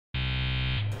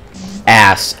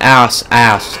Ass, ass,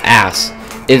 ass, ass.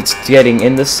 It's getting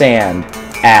in the sand.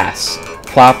 Ass.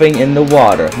 Plopping in the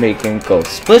water, making it go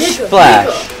splish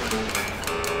splash.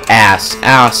 Ass,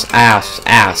 ass, ass,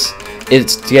 ass.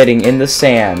 It's getting in the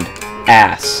sand.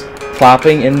 Ass.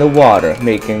 Plopping in the water,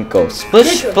 making it go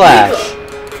splish splash.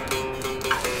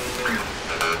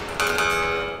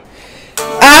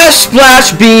 Ass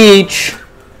splash beach.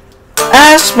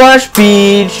 Ass splash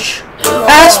beach.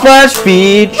 Ass splash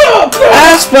beach.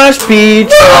 Ass splash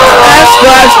beach. Ass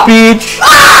splash beach.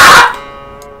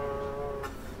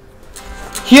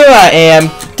 Here I am,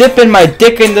 dipping my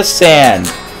dick in the sand.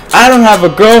 I don't have a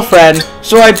girlfriend,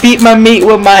 so I beat my meat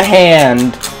with my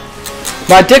hand.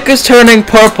 My dick is turning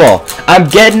purple. I'm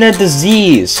getting a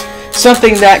disease.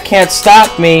 Something that can't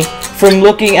stop me from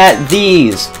looking at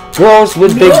these girls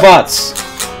with big butts.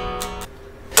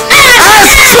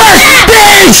 Ass splash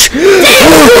bitch!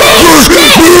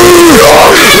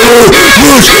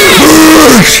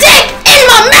 Stick in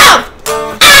my mouth!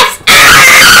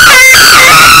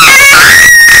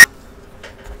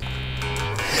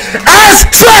 Ass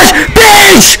slash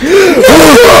bitch!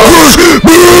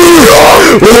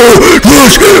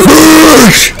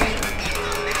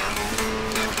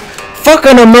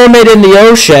 Fucking a mermaid in the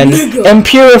ocean and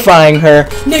purifying her,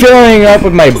 filling her up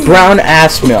with my brown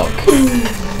ass milk.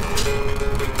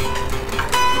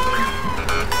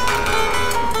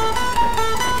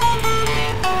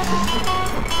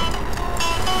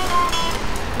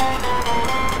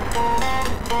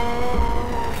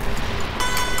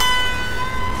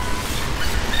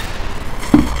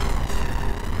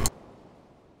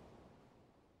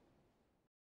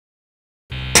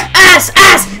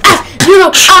 Ass, you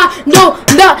know, I know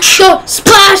the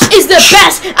splash is the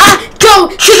best. I go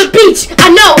to the beach, I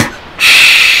know.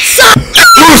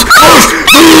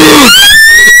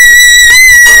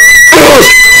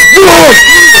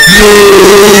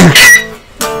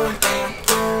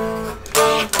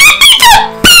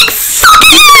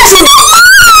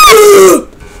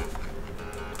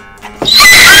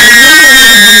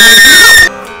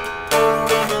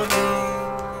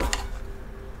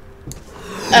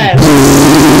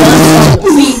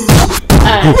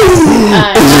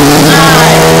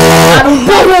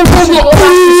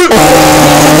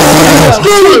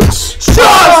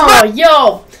 Oh,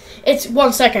 yo, it's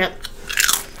 1 second.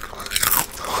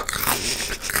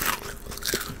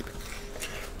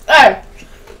 Hey,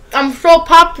 I'm so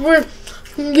popular.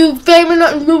 You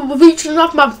famous, you reaching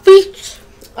off my feet.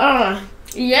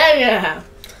 Yeah.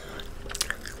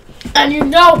 And you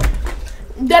know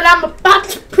that I'm about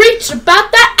to preach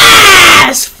about that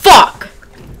ass fuck,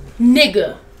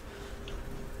 nigga.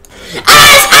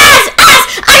 Ass!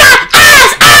 I got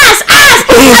ass! I look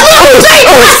great!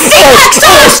 I see that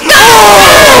sauce! No!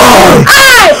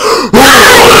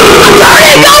 I'm trying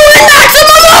to go in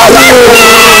maximum open!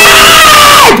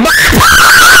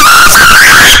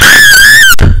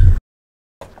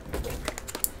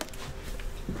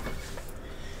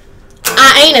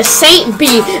 I ain't a saint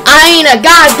bee, I ain't a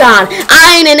god,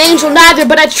 I ain't an angel neither,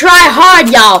 but I try hard,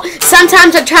 y'all.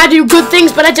 Sometimes I try to do good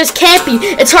things, but I just can't be.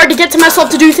 It's hard to get to myself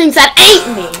to do things that ain't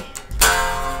me.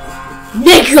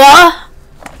 Nigga!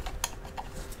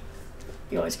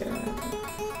 You always gonna happen.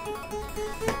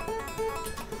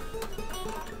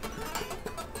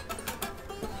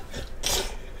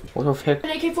 What the heck? An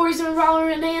AK-47 roller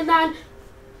and A9.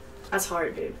 That's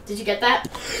hard, dude. Did you get that?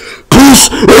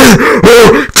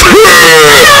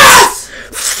 Yes!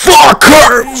 Fuck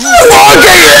her! Fuck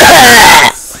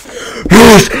it!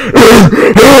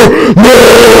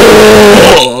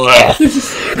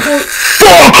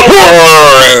 Fuck her!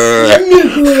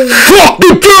 Fuck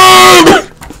the dog!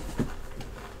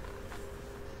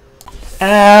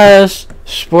 Ass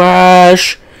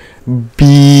splash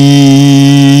beach.